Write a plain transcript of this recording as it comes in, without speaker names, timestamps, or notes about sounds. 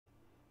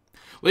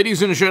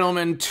Ladies and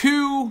gentlemen,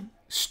 two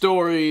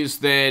stories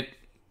that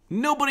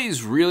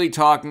nobody's really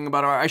talking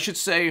about, or I should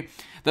say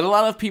that a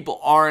lot of people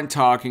aren't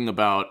talking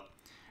about.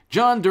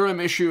 John Durham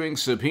issuing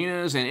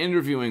subpoenas and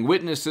interviewing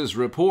witnesses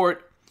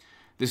report.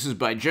 This is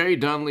by Jerry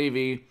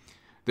Dunleavy.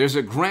 There's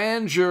a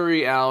grand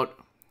jury out.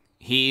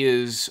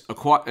 He's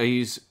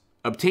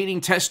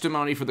obtaining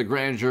testimony for the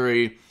grand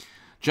jury.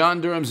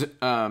 John Durham's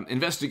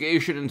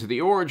investigation into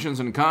the origins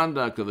and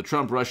conduct of the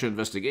Trump-Russia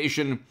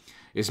investigation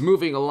is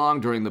moving along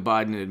during the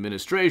Biden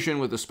administration,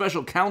 with a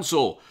special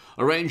counsel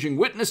arranging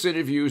witness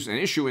interviews and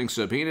issuing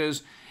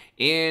subpoenas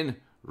in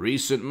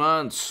recent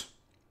months.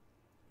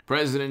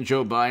 President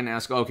Joe Biden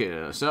asked,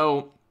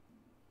 so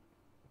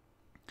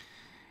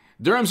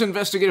Durham's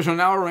investigators are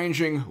now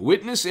arranging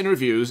witness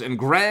interviews, and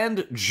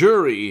grand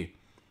jury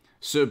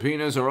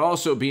subpoenas are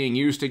also being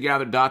used to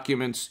gather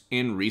documents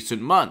in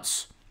recent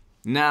months.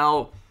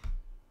 Now,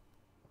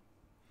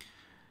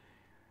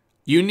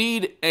 you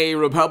need a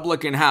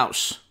Republican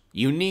House.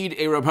 You need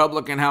a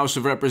Republican House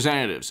of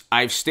Representatives.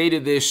 I've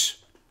stated this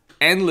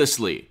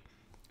endlessly,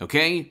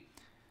 okay?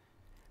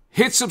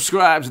 Hit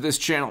subscribe to this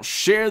channel.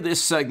 Share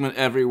this segment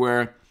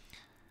everywhere.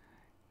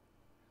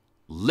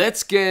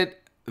 Let's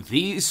get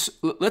this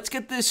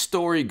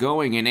story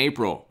going in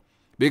April,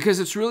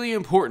 because it's really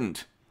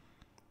important.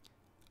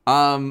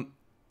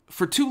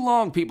 For too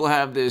long, people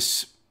have had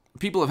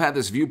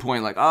this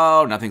viewpoint like,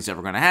 oh, nothing's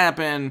ever going to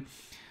happen.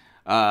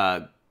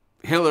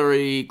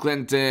 Hillary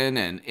Clinton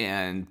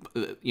and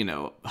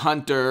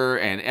Hunter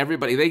and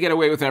everybody, they get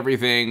away with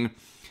everything.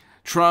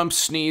 Trump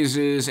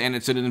sneezes and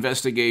it's an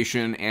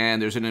investigation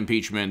and there's an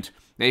impeachment.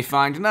 They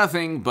find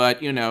nothing, but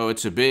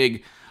it's a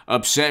big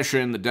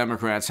obsession the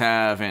Democrats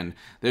have, and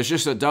there's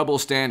just a double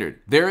standard.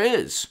 There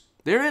is.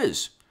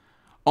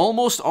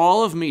 Almost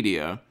all of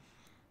media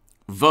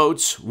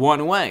votes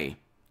one way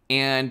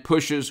and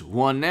pushes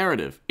one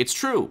narrative. It's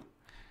true.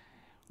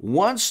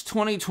 Once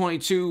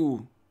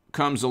 2022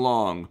 comes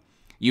along,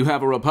 you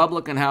have a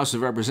Republican House of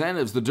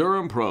Representatives. The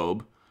Durham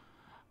probe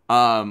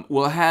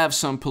will have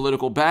some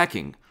political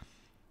backing.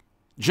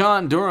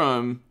 John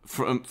Durham,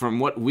 from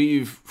what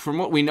we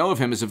know of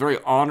him, is a very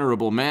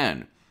honorable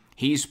man.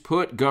 He's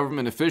put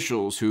government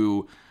officials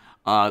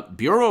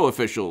bureau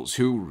officials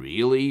who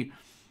really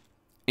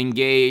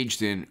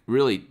engaged in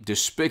really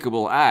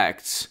despicable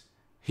acts,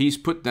 he's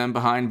put them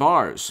behind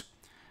bars.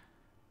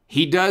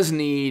 He does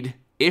need,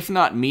 if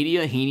not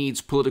media, he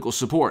needs political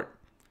support.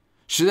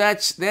 So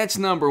that's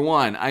number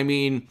one. I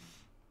mean,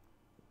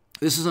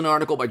 this is an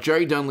article by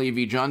Jerry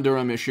Dunleavy, John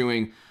Durham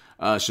issuing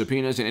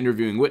subpoenas and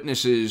interviewing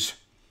witnesses.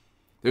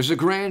 There's a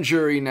grand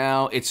jury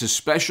now. It's a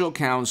special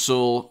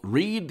counsel.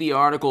 Read the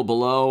article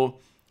below.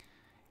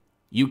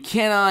 You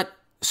cannot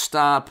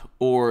stop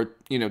or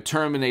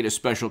terminate a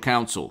special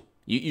counsel.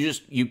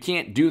 You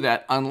can't do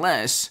that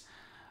unless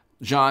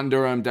John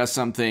Durham does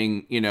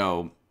something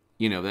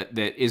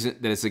that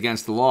is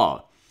against the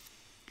law.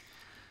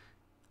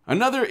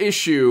 Another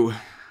issue,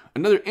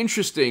 another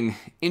interesting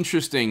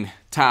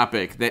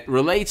topic that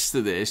relates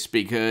to this,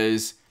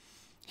 because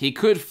he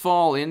could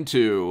fall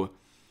into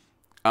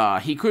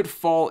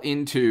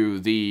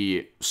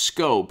the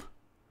scope,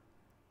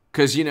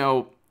 because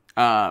Paul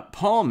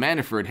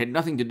Manafort had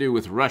nothing to do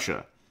with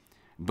Russia,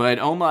 but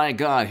oh my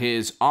God,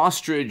 his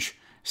ostrich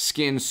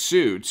skin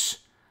suits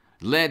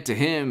led to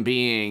him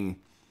being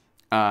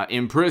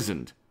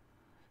imprisoned.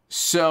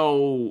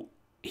 So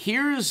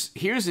here's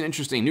an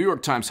interesting New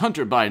York Times,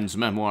 Hunter Biden's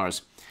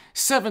memoirs,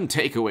 7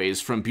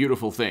 takeaways from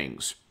beautiful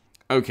things.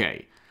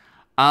 Okay.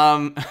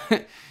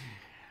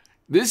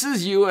 This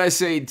is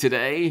USA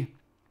Today,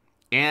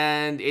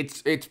 and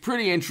it's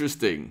pretty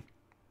interesting.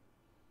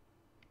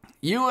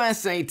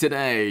 USA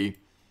Today,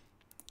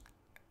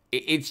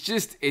 it's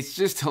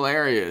just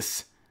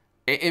hilarious.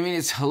 I mean,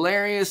 it's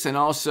hilarious, and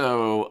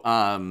also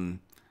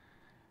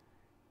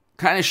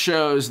kind of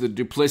shows the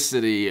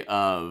duplicity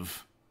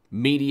of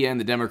media and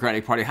the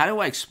Democratic Party. How do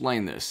I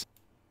explain this?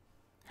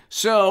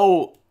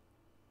 So,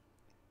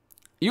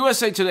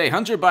 USA Today,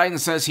 Hunter Biden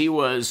says he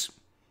was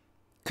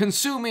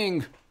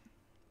consuming,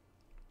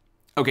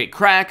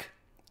 crack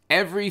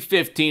every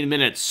 15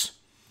 minutes.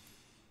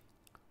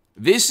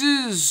 This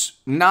is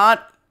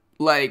not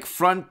like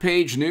front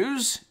page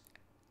news.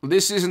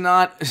 This is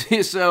not,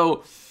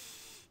 so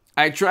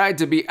I tried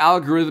to be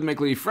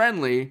algorithmically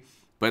friendly,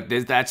 but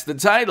that's the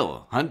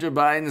title. Hunter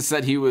Biden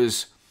said he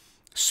was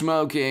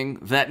smoking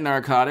that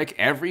narcotic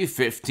every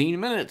 15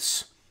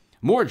 minutes.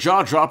 More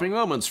jaw-dropping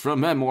moments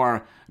from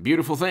Memoir,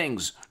 beautiful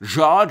things.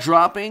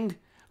 Jaw-dropping?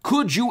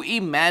 Could you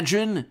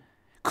imagine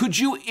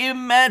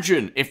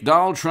if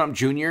Donald Trump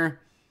Jr.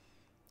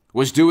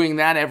 was doing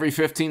that every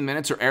 15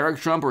 minutes, or Eric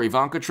Trump or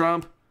Ivanka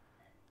Trump?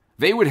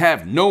 They would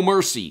have no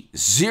mercy.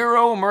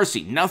 Zero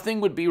mercy.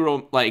 Nothing would be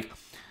like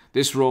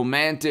this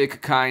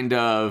romantic kind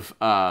of,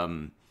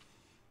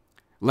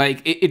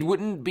 it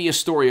wouldn't be a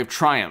story of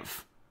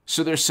triumph.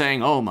 So they're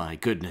saying, oh my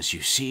goodness,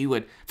 you see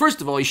what... First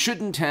of all, he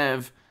shouldn't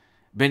have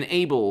been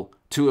able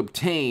to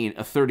obtain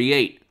a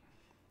 .38,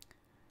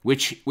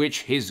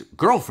 which his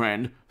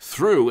girlfriend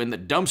threw in the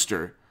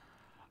dumpster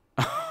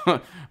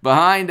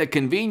behind a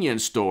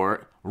convenience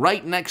store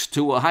right next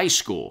to a high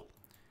school.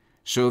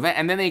 So that,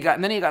 and then he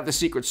got the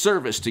Secret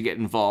Service to get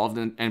involved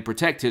and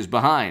protect his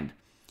behind.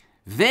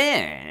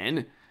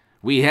 Then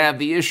we have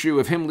the issue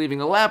of him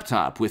leaving a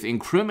laptop with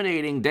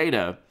incriminating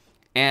data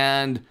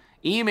and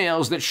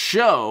emails that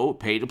show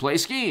pay-to-play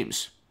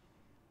schemes.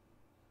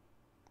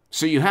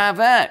 So you have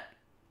that.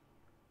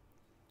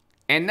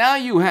 And now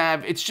you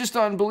have, it's just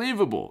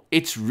unbelievable.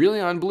 It's really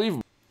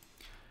unbelievable.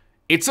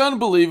 It's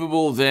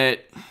unbelievable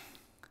that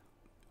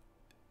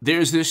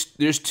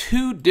there's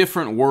two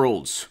different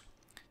worlds.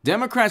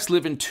 Democrats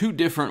live in two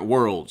different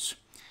worlds.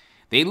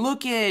 They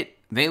look at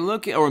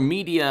or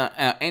media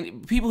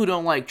and people who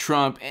don't like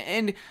Trump.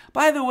 And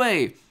by the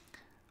way,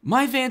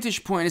 my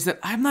vantage point is that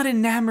I'm not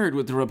enamored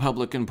with the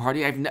Republican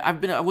Party.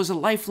 I was a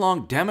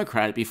lifelong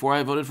Democrat before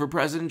I voted for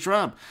President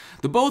Trump.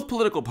 Both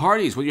political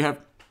parties, when you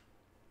have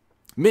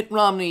Mitt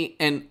Romney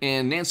and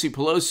Nancy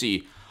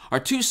Pelosi, are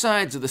two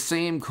sides of the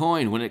same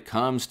coin when it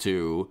comes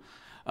to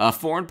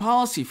foreign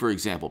policy, for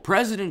example.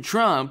 President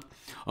Trump,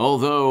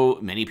 although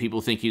many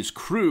people think he's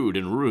crude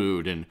and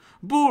rude and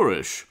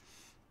boorish,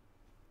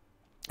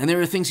 and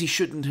there are things he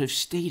shouldn't have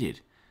stated,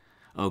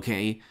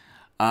 okay?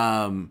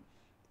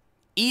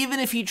 Even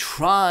if he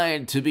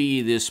tried to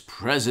be this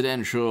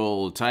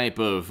presidential type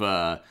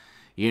of,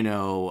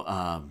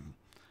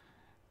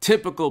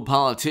 typical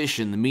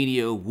politician, the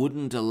media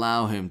wouldn't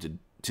allow him to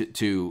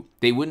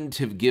they wouldn't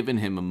have given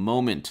him a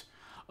moment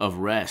of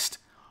rest.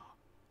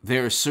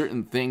 There are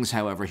certain things,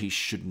 however, he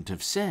shouldn't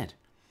have said.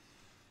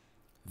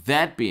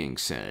 That being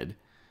said,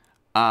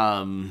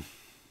 how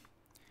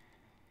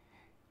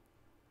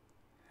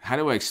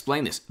do I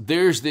explain this?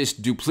 There's this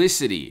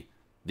duplicity,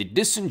 the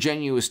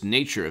disingenuous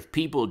nature of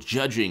people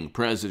judging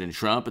President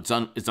Trump.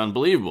 It's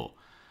unbelievable.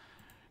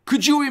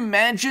 Could you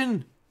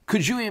imagine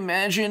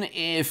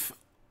if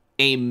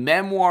a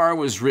memoir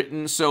was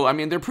written? So, I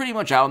mean, they're pretty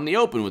much out in the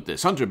open with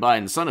this. Hunter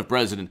Biden, son of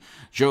President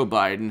Joe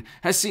Biden,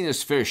 has seen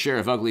his fair share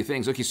of ugly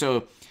things. Okay,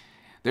 so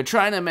they're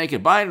trying to make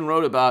it. Biden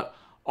wrote about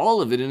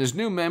all of it in his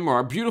new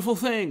memoir, Beautiful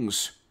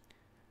Things.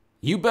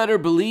 You better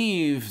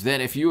believe that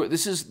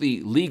this is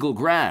the legal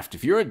graft.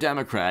 If you're a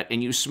Democrat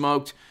and you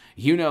smoked,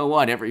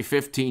 every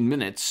 15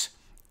 minutes,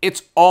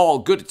 it's all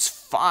good. It's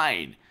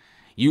fine.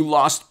 You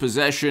lost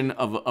possession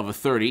of a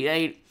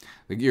 38.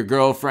 Your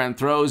girlfriend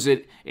throws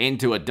it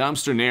into a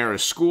dumpster near a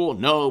school,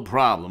 no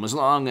problem. As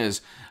long as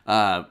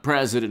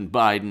President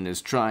Biden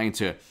is trying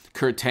to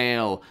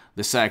curtail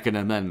the Second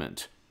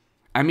Amendment.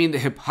 I mean, the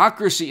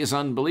hypocrisy is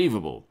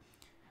unbelievable.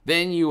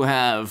 Then you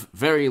have,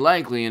 very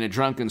likely in a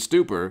drunken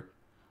stupor,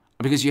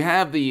 because you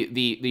have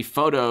the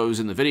photos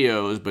and the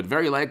videos, but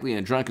very likely in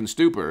a drunken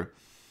stupor,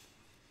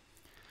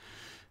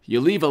 you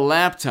leave a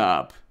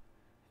laptop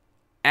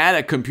at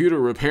a computer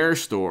repair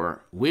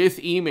store with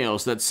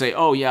emails that say,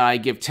 oh yeah, I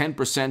give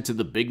 10% to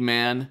the big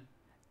man,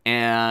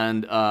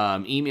 and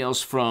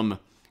emails from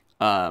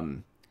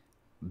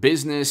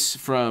business,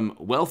 from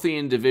wealthy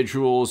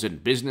individuals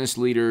and business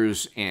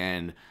leaders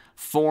and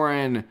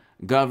foreign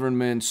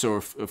governments,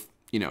 or,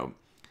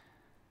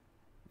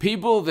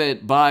 people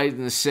that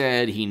Biden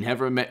said he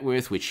never met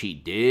with, which he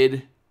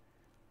did,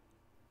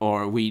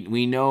 or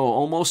we know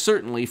almost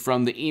certainly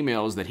from the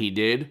emails that he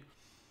did,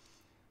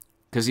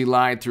 because he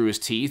lied through his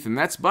teeth. And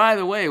that's, by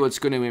the way, what's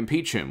going to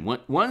impeach him.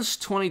 Once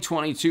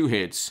 2022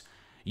 hits,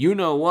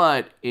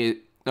 payback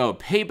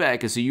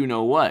is a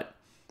you-know-what.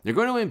 They're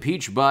going to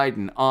impeach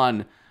Biden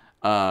on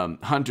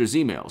Hunter's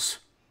emails.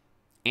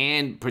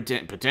 And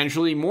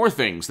potentially more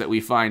things that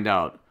we find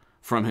out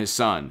from his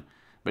son.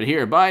 But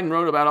here, Biden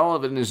wrote about all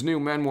of it in his new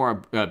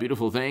memoir,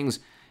 Beautiful Things.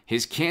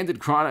 His candid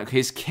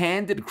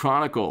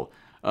chronicle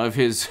of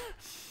his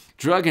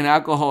drug and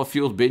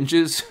alcohol-fueled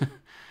binges.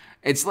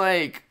 It's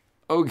like,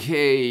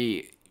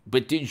 okay,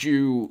 but did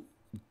you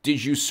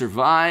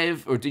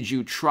survive, or did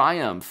you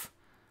triumph?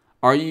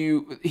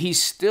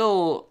 He's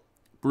still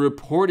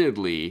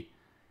reportedly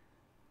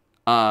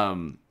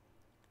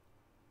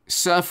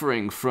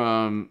suffering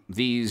from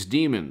these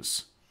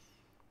demons.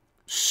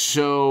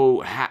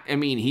 So, I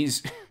mean,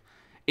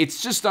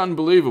 it's just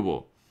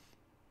unbelievable.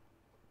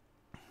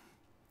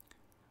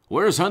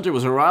 Where's Hunter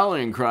was a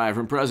rallying cry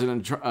from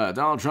President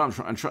Donald Trump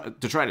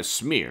to try to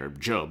smear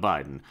Joe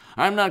Biden.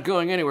 I'm not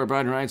going anywhere,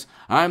 Biden writes.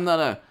 I'm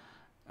not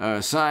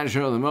a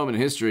sideshow of the moment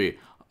in history,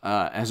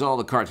 as all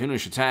the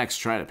cartoonish attacks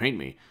try to paint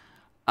me.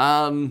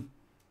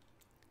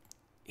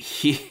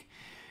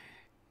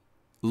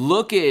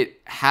 Look at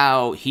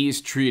how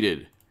he's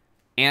treated.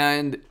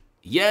 And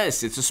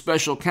yes, it's a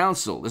special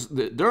counsel.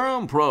 The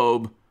Durham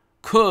probe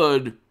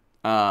could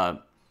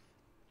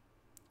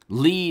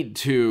lead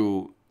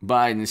to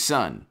Biden's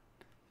son.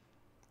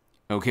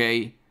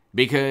 Okay?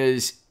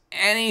 Because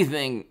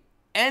anything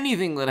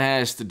that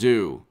has to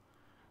do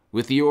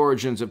with the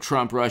origins of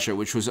Trump Russia,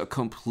 which was a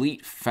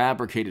complete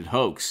fabricated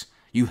hoax,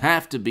 you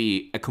have to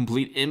be a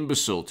complete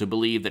imbecile to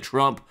believe that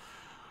Trump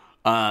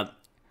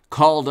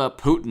called up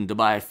Putin to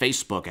buy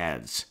Facebook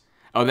ads.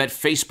 Or that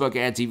Facebook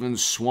ads even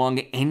swung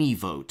any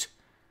vote.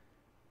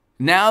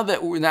 Now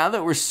that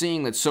we're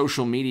seeing that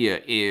social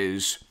media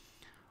is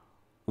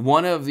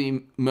one of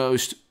the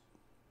most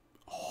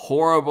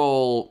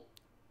horrible,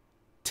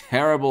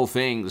 terrible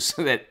things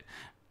that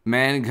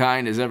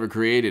mankind has ever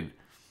created.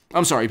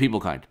 I'm sorry,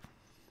 peoplekind.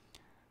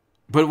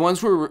 But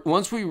once we're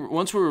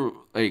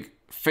like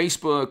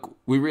Facebook,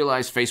 we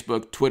realize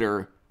Facebook,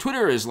 Twitter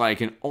is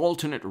like an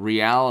alternate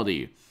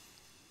reality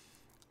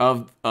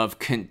of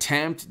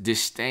contempt,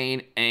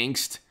 disdain,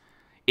 angst.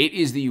 It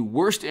is the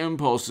worst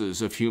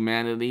impulses of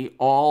humanity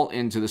all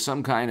into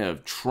some kind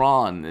of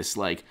Tron, this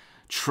like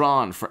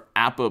Tron for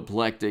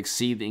apoplectic,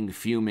 seething,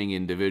 fuming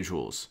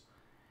individuals.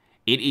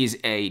 It is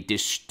a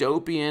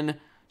dystopian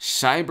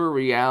cyber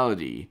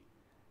reality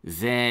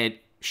that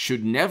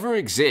should never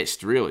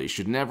exist, really,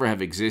 should never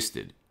have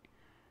existed.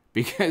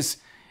 Because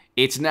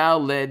it's now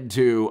led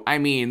to, I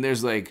mean,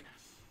 there's like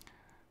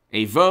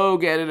a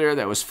Vogue editor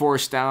that was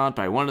forced out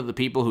by one of the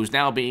people who's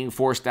now being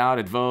forced out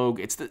at Vogue.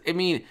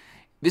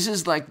 This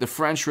is like the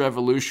French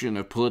Revolution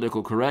of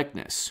political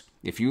correctness.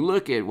 If you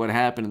look at what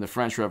happened in the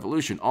French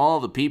Revolution, all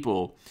the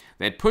people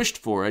that pushed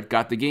for it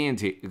got the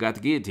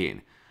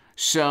guillotine.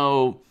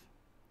 So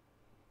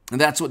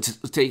that's what's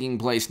taking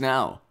place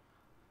now.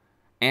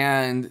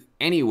 And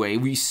anyway,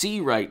 we see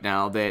right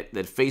now that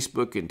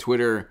Facebook and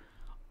Twitter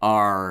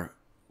are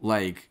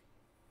like,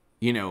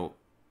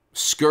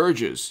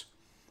 scourges.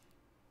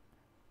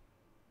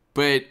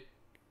 But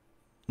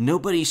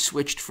nobody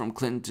switched from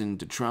Clinton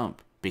to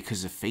Trump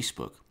because of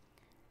Facebook.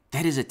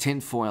 That is a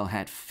tinfoil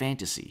hat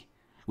fantasy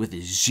with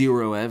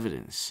zero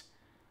evidence.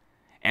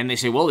 And they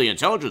say, well, the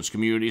intelligence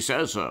community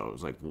says so.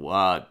 It's like,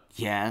 what?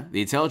 Yeah,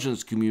 the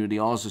intelligence community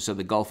also said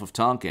the Gulf of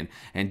Tonkin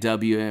and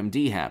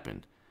WMD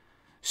happened.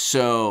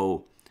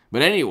 So,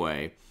 but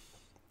anyway,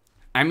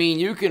 I mean,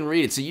 you can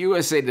read. It's a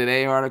USA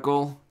Today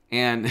article,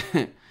 and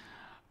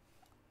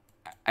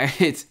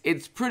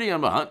it's pretty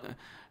unbelievable.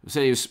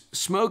 So he was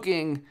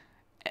smoking,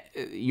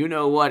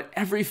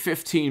 every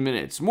 15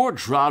 minutes. More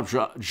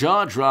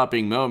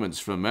jaw-dropping moments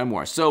from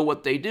Memoir. So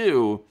what they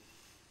do,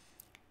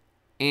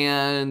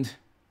 is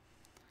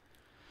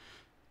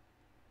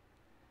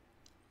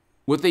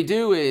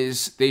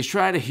they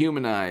try to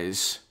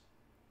humanize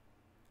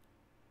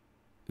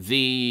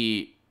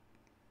the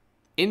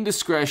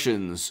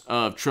indiscretions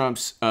of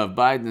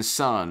Biden's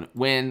son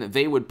when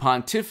they would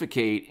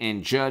pontificate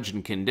and judge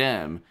and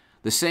condemn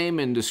the same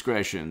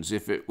indiscretions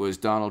if it was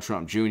Donald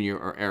Trump Jr.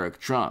 or Eric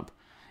Trump.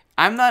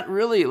 I'm not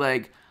really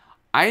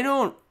I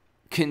don't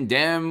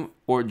condemn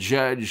or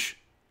judge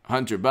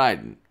Hunter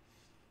Biden.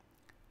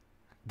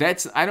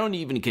 I don't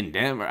even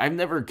condemn, I've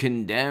never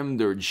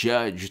condemned or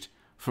judged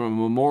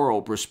from a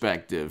moral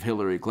perspective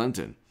Hillary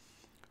Clinton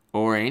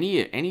or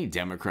any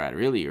Democrat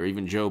really, or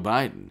even Joe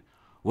Biden.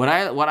 What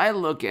I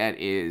look at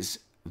is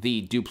the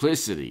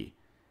duplicity.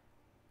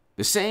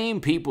 The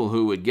same people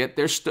who would get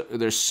their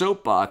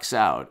soapbox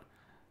out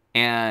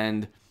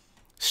and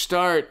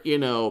start,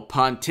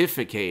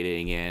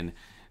 pontificating and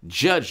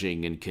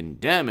judging and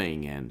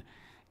condemning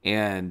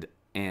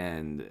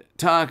and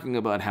talking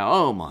about how,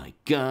 oh my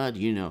God,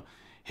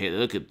 hey,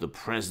 look at the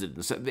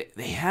president.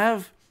 They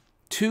have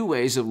two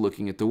ways of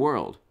looking at the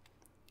world.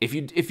 If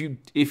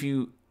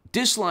you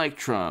dislike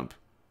Trump,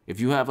 if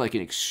you have like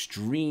an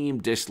extreme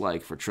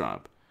dislike for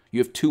Trump, you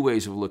have two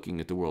ways of looking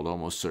at the world,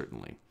 almost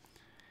certainly.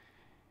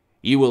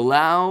 You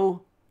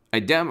allow a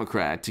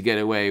Democrat to get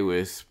away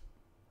with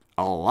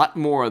a lot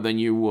more than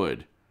you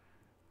would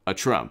a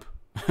Trump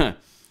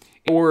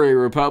or a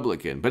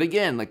Republican. But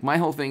again, my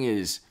whole thing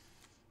is,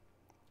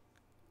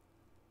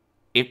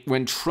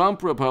 when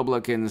Trump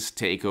Republicans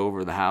take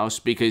over the House,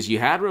 because you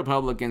had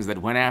Republicans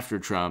that went after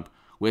Trump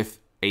with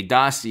a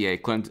dossier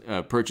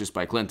purchased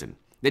by Clinton.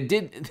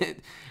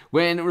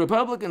 When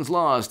Republicans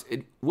lost,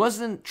 it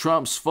wasn't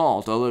Trump's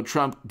fault, although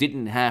Trump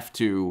didn't have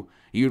to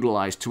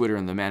utilize Twitter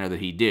in the manner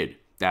that he did.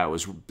 That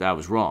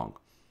was wrong.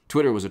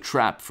 Twitter was a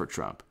trap for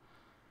Trump.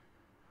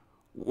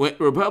 When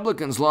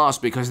Republicans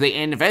lost because they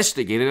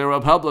investigated a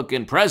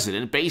Republican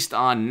president based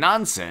on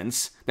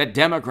nonsense that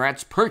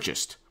Democrats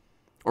purchased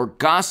or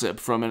gossip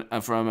from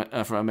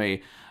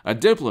a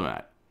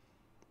diplomat.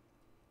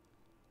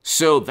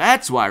 So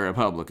that's why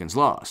Republicans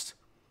lost.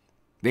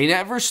 They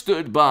never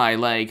stood by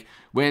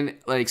when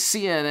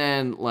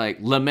CNN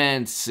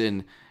laments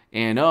and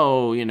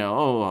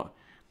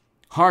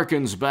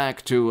harkens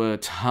back to a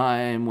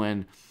time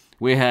when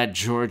we had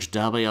George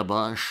W.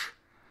 Bush.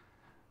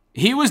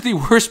 He was the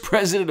worst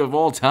president of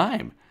all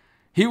time.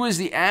 He was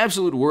the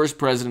absolute worst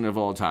president of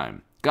all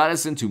time. Got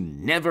us into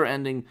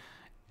never-ending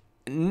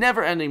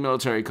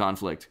military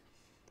conflict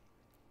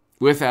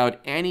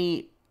without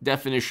any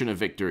definition of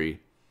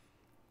victory.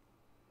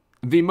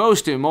 The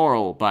most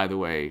immoral, by the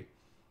way,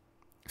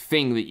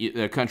 thing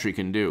that a country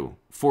can do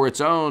for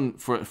its own,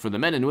 for the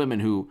men and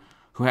women who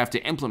have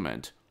to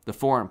implement the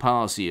foreign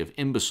policy of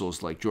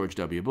imbeciles like George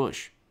W.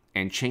 Bush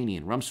and Cheney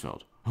and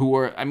Rumsfeld, who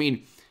are,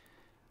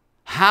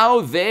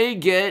 how they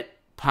get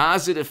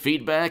positive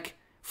feedback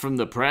from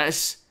the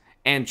press,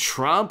 and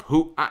Trump,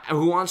 who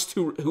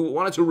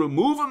wanted to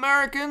remove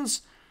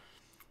Americans.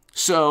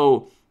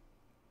 So,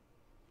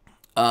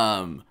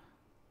 May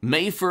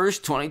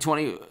 1st,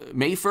 2020,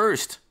 May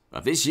 1st,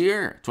 of this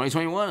year,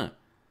 2021.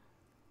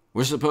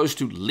 We're supposed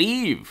to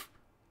leave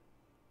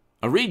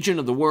a region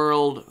of the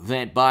world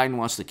that Biden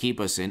wants to keep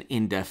us in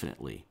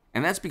indefinitely.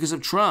 And that's because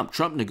of Trump.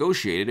 Trump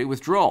negotiated a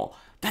withdrawal.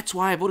 That's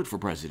why I voted for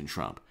President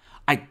Trump.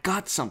 I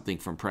got something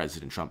from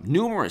President Trump,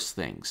 numerous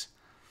things.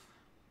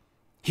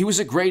 He was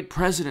a great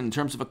president in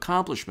terms of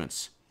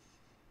accomplishments.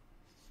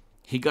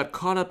 He got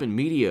caught up in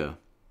media.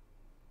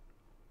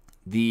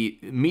 The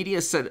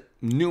media set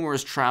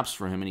numerous traps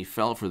for him, and he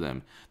fell for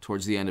them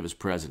towards the end of his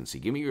presidency.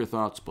 Give me your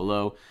thoughts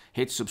below.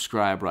 Hit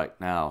subscribe right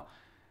now.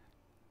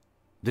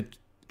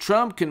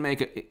 Trump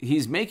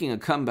he's making a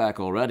comeback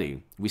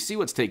already. We see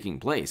what's taking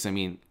place. I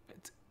mean,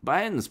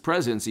 Biden's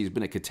presidency has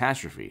been a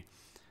catastrophe.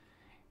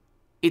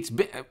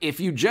 If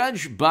you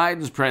judge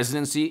Biden's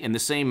presidency in the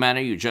same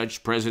manner you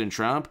judged President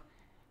Trump,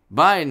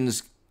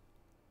 Biden's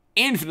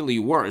infinitely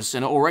worse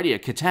and already a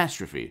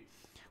catastrophe.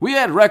 We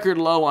had record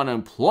low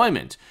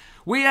unemployment.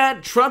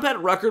 Trump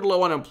had record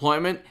low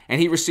unemployment,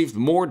 and he received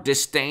more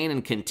disdain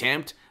and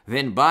contempt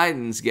than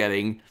Biden's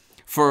getting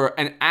for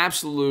an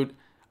absolute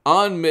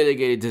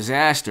unmitigated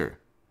disaster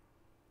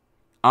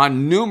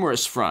on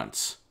numerous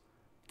fronts.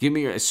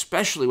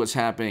 Especially what's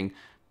happening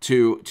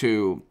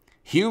to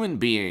human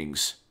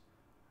beings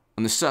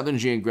in the southern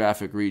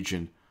geographic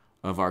region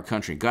of our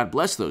country. God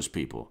bless those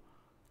people.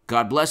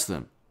 God bless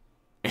them.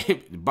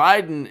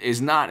 Biden is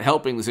not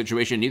helping the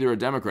situation, neither are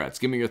Democrats.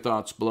 Give me your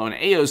thoughts below. And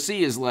AOC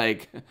is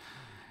like,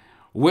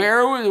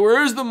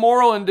 where's the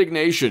moral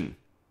indignation?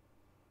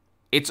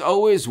 It's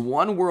always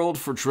one world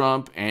for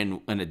Trump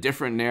and a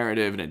different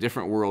narrative and a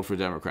different world for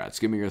Democrats.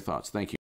 Give me your thoughts. Thank you.